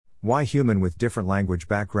Why human with different language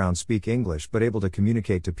background speak English but able to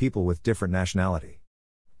communicate to people with different nationality.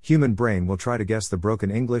 Human brain will try to guess the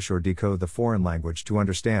broken English or decode the foreign language to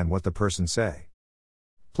understand what the person say.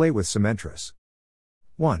 Play with Sementris.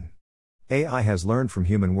 1. AI has learned from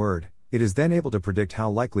human word, it is then able to predict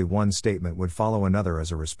how likely one statement would follow another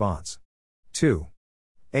as a response. 2.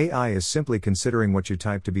 AI is simply considering what you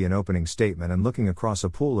type to be an opening statement and looking across a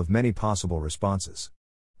pool of many possible responses.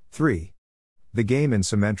 3. The game in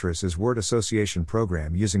Sementris is word association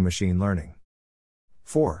program using machine learning.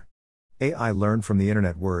 4. AI learned from the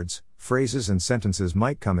internet words, phrases and sentences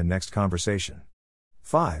might come in next conversation.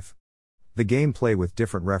 5. The game play with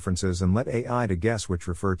different references and let AI to guess which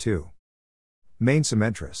refer to. Main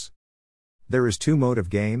Sementris. There is 2 mode of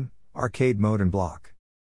game, arcade mode and block.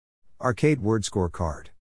 Arcade word score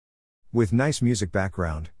card. With nice music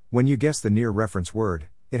background, when you guess the near reference word,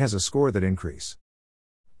 it has a score that increase.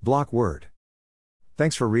 Block word.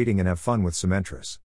 Thanks for reading and have fun with Sementris.